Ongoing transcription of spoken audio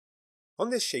On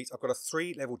this sheet, I've got a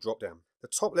 3-level drop-down. The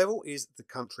top level is the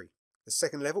country. The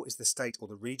second level is the state or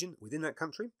the region within that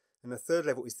country. And the third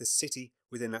level is the city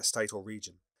within that state or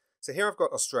region. So here I've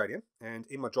got Australia, and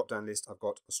in my drop-down list, I've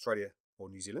got Australia or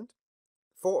New Zealand.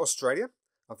 For Australia,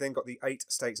 I've then got the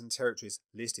 8 states and territories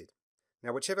listed.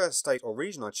 Now, whichever state or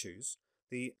region I choose,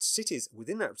 the cities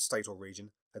within that state or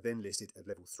region are then listed at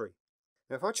level 3.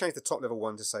 Now, if I change the top level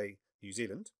one to say New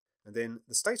Zealand, and then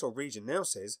the state or region now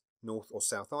says North or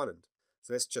South Island.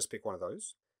 So let's just pick one of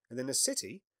those. And then the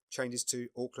city changes to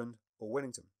Auckland or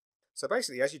Wellington. So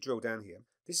basically, as you drill down here,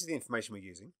 this is the information we're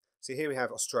using. So here we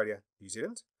have Australia, New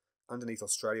Zealand. Underneath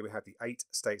Australia, we have the 8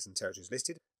 states and territories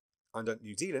listed. Under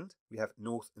New Zealand, we have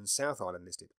North and South Island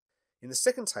listed. In the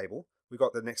second table, we've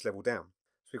got the next level down.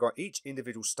 So we've got each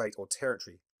individual state or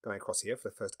territory going across here for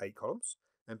the first 8 columns.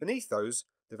 And beneath those,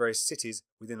 the various cities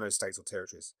within those states or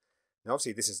territories. Now,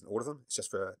 obviously, this isn't all of them. It's just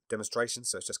for a demonstration,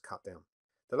 so it's just cut down.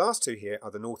 The last 2 here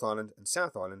are the North Island and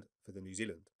South Island for the New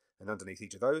Zealand. And underneath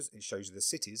each of those, it shows you the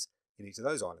cities in each of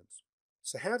those islands.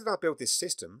 So how did I build this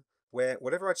system where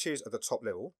whatever I choose at the top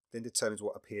level then determines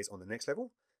what appears on the next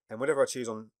level, and whatever I choose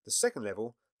on the second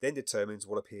level then determines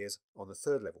what appears on the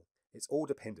third level? It's all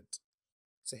dependent.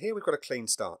 So here we've got a clean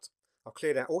start. I've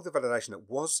cleared out all the validation that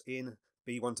was in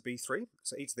B1 to B3,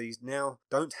 so each of these now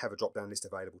don't have a drop-down list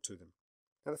available to them.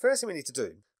 Now the first thing we need to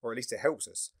do, or at least it helps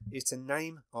us, is to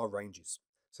name our ranges.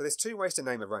 So there's 2 ways to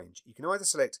name a range. You can either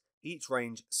select each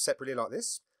range separately like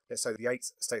this, let's say the 8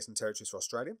 states and territories for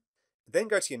Australia, then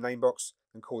go to your name box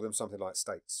and call them something like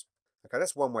states. Okay,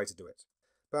 that's one way to do it.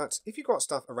 But if you've got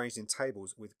stuff arranged in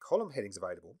tables with column headings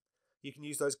available, you can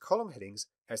use those column headings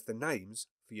as the names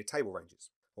for your table ranges,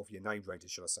 or for your named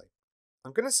ranges, should I say.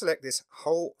 I'm going to select this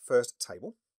whole first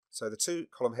table, so the 2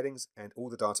 column headings and all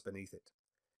the data beneath it.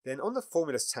 Then on the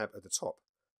Formulas tab at the top,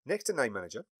 next to Name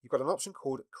Manager, you've got an option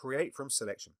called Create from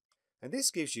Selection. And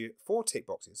this gives you 4 tick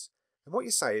boxes. And what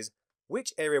you say is,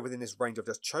 which area within this range I've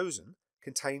just chosen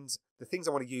contains the things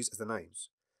I want to use as the names.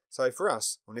 So for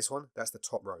us, on this one, that's the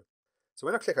top row. So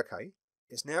when I click OK,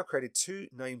 it's now created 2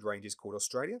 named ranges called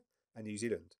Australia and New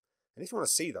Zealand. And if you want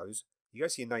to see those, you go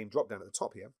to your name drop down at the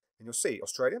top here, and you'll see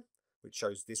Australia, which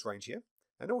shows this range here,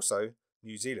 and also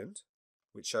New Zealand,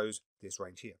 which shows this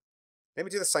range here. Let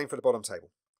me do the same for the bottom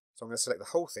table. So I'm going to select the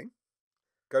whole thing,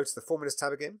 go to the Formulas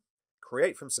tab again,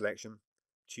 Create from Selection,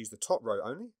 choose the top row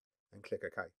only, and click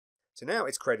OK. So now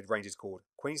it's created ranges called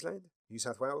Queensland, New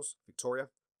South Wales, Victoria,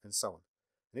 and so on.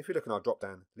 And if you look at our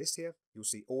drop-down list here, you'll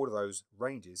see all of those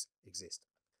ranges exist.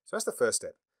 So that's the first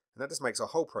step, and that just makes our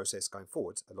whole process going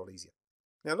forwards a lot easier.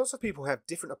 Now, lots of people have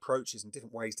different approaches and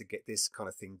different ways to get this kind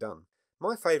of thing done.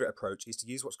 My favourite approach is to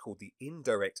use what's called the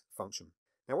indirect function.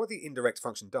 Now, what the indirect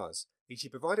function does is you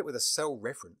provide it with a cell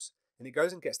reference, and it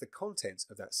goes and gets the contents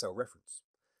of that cell reference.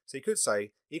 So you could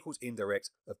say equals indirect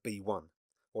of B1,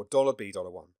 or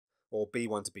 $B$1, or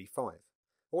B1 to B5.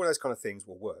 All those kind of things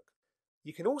will work.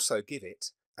 You can also give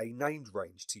it a named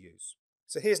range to use.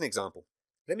 So here's an example.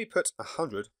 Let me put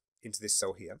 100 into this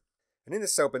cell here, and in the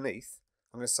cell beneath,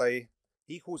 I'm going to say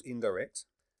equals indirect,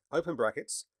 open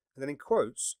brackets, and then in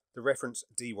quotes, the reference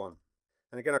D1.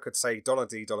 And again, I could say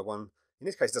 $D$1. In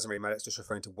this case, it doesn't really matter, it's just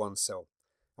referring to one cell.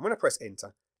 And when I press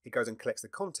enter, it goes and collects the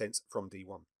contents from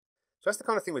D1. So that's the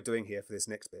kind of thing we're doing here for this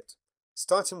next bit,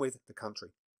 starting with the country.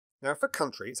 Now for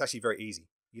country, it's actually very easy.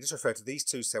 You just refer to these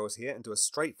 2 cells here and do a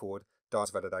straightforward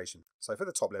data validation. So for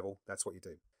the top level, that's what you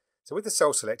do. So with the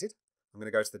cell selected, I'm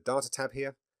going to go to the Data tab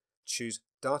here, choose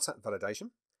Data Validation,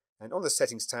 and on the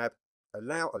Settings tab,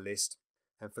 allow a list,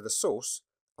 and for the source,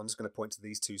 I'm just going to point to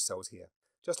these 2 cells here,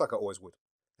 just like I always would,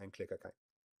 and click OK.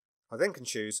 I then can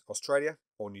choose Australia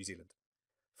or New Zealand.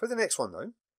 For the next one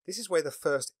though, this is where the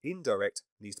first indirect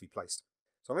needs to be placed.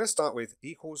 So I'm going to start with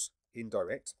equals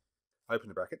indirect, open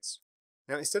the brackets.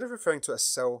 Now instead of referring to a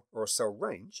cell or a cell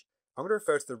range, I'm going to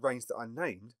refer to the range that I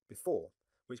named before,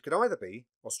 which could either be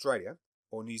Australia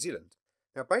or New Zealand.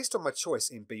 Now based on my choice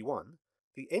in B1,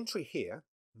 the entry here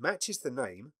matches the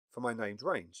name for my named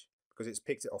range because it's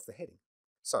picked it off the heading.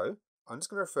 So I'm just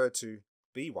going to refer to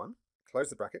B1, close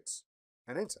the brackets,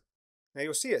 and enter. Now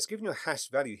you'll see it's giving you a hash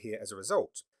value here as a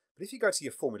result, but if you go to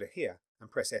your formula here and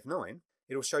press F9,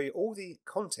 it'll show you all the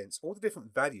contents, all the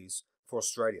different values for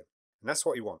Australia, and that's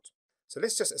what you want. So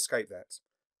let's just escape that.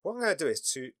 What I'm going to do is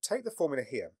to take the formula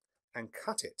here and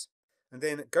cut it, and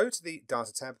then go to the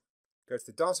Data tab, go to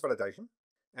the Data Validation,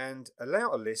 and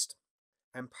allow a list,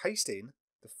 and paste in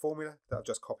the formula that I've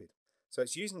just copied. So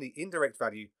it's using the indirect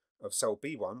value of cell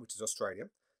B1, which is Australia,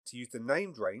 to use the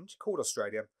named range called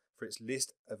Australia for its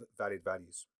list of valid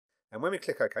values. And when we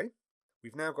click OK,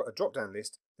 we've now got a drop-down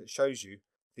list that shows you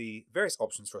the various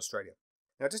options for Australia.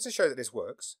 Now just to show that this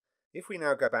works, If we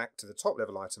now go back to the top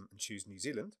level item and choose New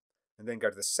Zealand, and then go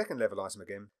to the second level item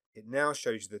again, it now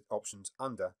shows you the options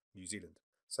under New Zealand.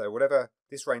 So whatever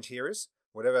this range here is,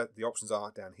 whatever the options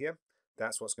are down here,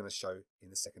 that's what's going to show in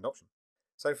the second option.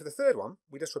 So for the third one,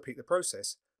 we just repeat the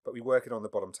process, but we work it on the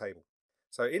bottom table.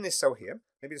 So in this cell here,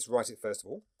 let me just write it first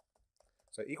of all.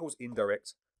 So equals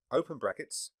indirect, open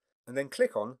brackets, and then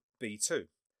click on B2.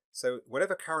 So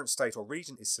whatever current state or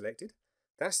region is selected,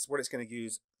 that's what it's going to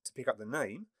use to pick up the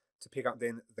name, to pick up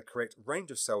then the correct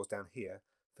range of cells down here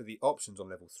for the options on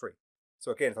level 3.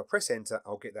 So again, if I press enter,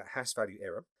 I'll get that hash value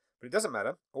error, but it doesn't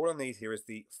matter. All I need here is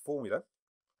the formula,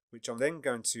 which I'm then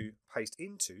going to paste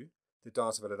into the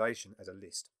data validation as a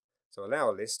list. So allow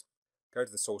a list, go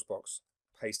to the source box,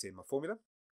 paste in my formula.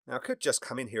 Now I could just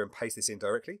come in here and paste this in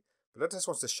directly, but I just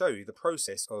want to show you the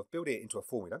process of building it into a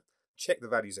formula, check the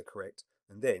values are correct,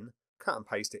 and then cut and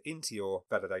paste it into your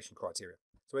validation criteria.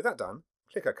 So with that done,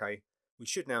 click OK. We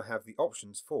should now have the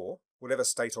options for whatever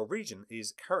state or region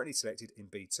is currently selected in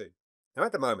B2. Now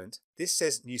at the moment, this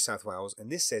says New South Wales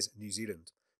and this says New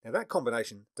Zealand. Now that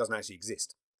combination doesn't actually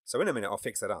exist. So in a minute I'll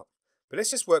fix that up. But let's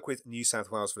just work with New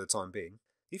South Wales for the time being.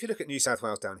 If you look at New South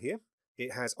Wales down here,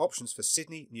 it has options for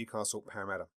Sydney, Newcastle,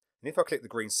 Parramatta. And if I click the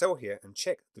green cell here and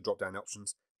check the drop-down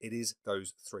options, it is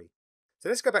those 3. So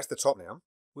let's go back to the top now.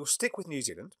 We'll stick with New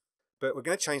Zealand, but we're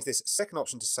going to change this second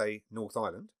option to say North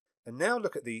Island. And now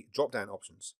look at the drop-down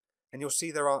options, and you'll see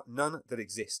there are none that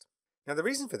exist. Now the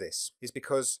reason for this is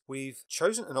because we've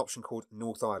chosen an option called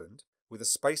North Island with a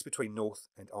space between North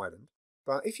and Island.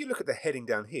 But if you look at the heading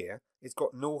down here, it's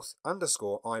got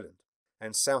North_Island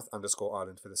and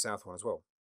South_Island for the South one as well.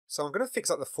 So I'm going to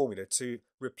fix up the formula to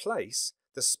replace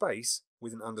the space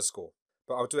with an underscore,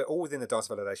 but I'll do it all within the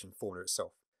data validation formula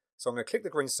itself. So I'm going to click the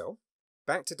green cell,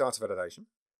 back to data validation,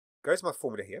 go to my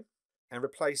formula here, and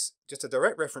replace just a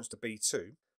direct reference to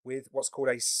B2 with what's called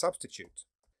a substitute.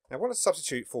 Now what a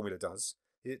substitute formula does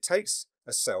is it takes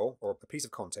a cell or a piece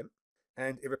of content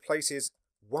and it replaces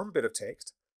one bit of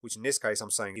text, which in this case I'm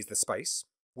saying is the space,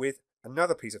 with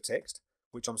another piece of text,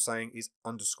 which I'm saying is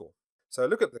underscore. So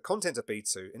look at the content of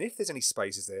B2, and if there's any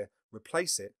spaces there,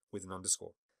 replace it with an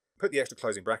underscore. Put the extra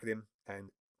closing bracket in and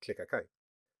click OK.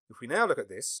 If we now look at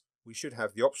this, we should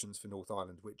have the options for North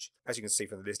Island, which, as you can see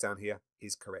from the list down here,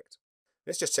 is correct.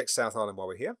 Let's just check South Island while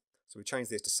we're here. So we change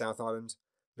this to South Island,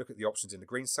 look at the options in the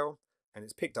green cell, and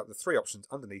it's picked up the 3 options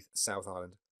underneath South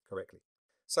Island correctly.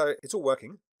 So it's all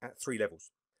working at 3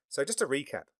 levels. So just to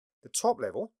recap, the top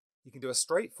level, you can do a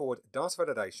straightforward data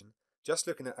validation just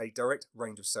looking at a direct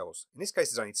range of cells. In this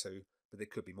case, there's only 2, but there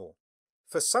could be more.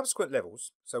 For subsequent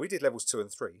levels, so we did levels 2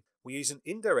 and 3, we used an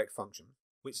indirect function,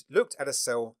 which looked at a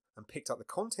cell and picked up the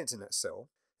content in that cell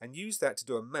and used that to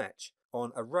do a match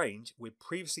on a range we'd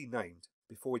previously named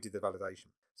before we did the validation.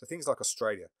 So things like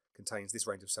Australia contains this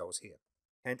range of cells here.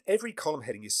 And every column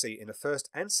heading you see in the first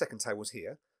and second tables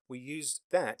here, we used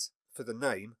that for the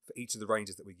name for each of the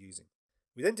ranges that we're using.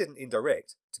 We then did an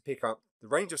indirect to pick up the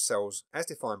range of cells as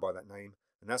defined by that name,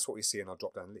 and that's what we see in our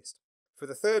drop-down list. For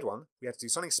the third one, we had to do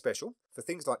something special for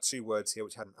things like 2 words here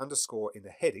which had an underscore in the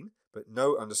heading, but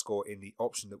no underscore in the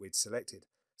option that we'd selected.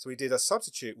 So we did a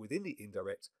substitute within the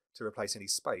indirect to replace any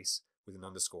space with an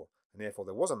underscore, and therefore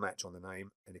there was a match on the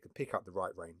name and it could pick up the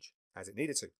right range as it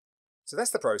needed to. So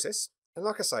that's the process. And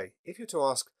like I say, if you were to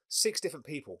ask 6 different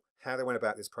people how they went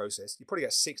about this process, you probably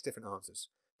get 6 different answers.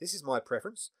 This is my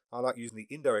preference. I like using the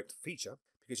indirect feature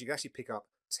because you can actually pick up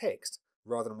text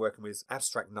rather than working with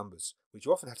abstract numbers, which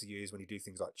you often have to use when you do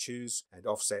things like choose and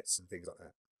offsets and things like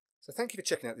that. So thank you for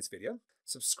checking out this video.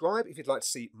 Subscribe if you'd like to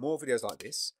see more videos like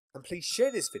this, and please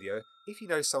share this video if you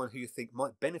know someone who you think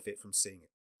might benefit from seeing it.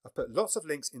 I've put lots of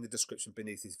links in the description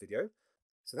beneath this video.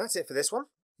 So that's it for this one.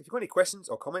 If you've got any questions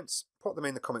or comments, pop them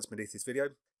in the comments beneath this video,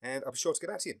 and I'll be sure to get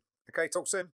back to you. Okay, talk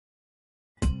soon.